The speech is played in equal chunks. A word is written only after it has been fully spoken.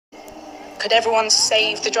Could everyone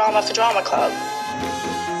save the drama for Drama Club?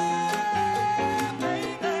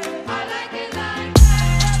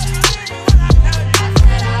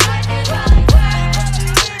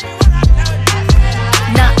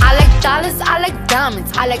 Dollars, I like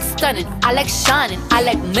diamonds, I like stunning, I like shining, I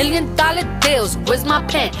like $1,000,000 deals. Where's my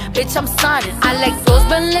pen? Bitch, I'm signing. I like those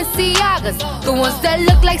Balenciagas, the ones that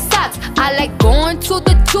look like socks. I like going to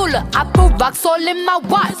the Tula, I put rocks all in my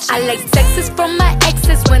watch. I like texts from my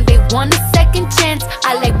exes when they want a second chance.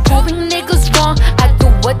 I like proving niggas wrong, I do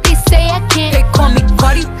what they say I can't. They call me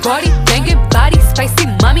Cardi, Cardi, banging body, spicy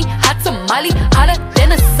mommy, hot tamale, hotter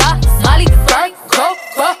than a Somali.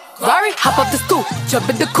 Ferrari, hop off the stoop, jump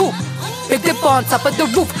in the coupe. Big dip on top of the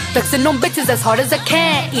roof, flexing on bitches as hard as I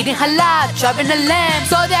can. Eating halal, driving a lamb.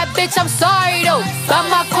 So that bitch, I'm sorry though. Got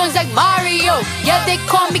my coins like Mario. Yeah, they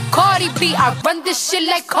call me Cardi B. I run this shit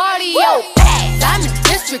like cardio. Diamond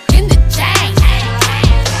District in the chain.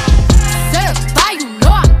 Certified, you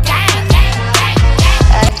know I'm gang.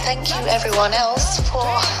 And thank you everyone else for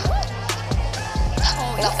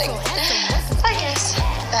nothing. I guess.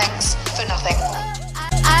 Thanks for nothing.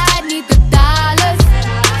 I need the dollars.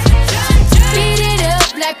 Beat it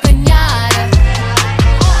up like piñata.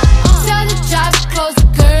 Tell the jobs, close the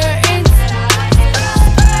curtains.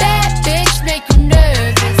 That bitch make you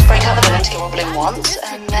nervous. Break out the villain till you're wobbling once,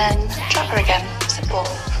 and then trap her again. Simple.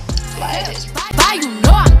 My ideas. Why you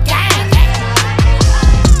know I'm gang.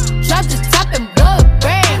 Drop the top and blow the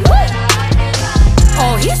brain.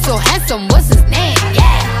 Oh, he's so handsome, what's his name?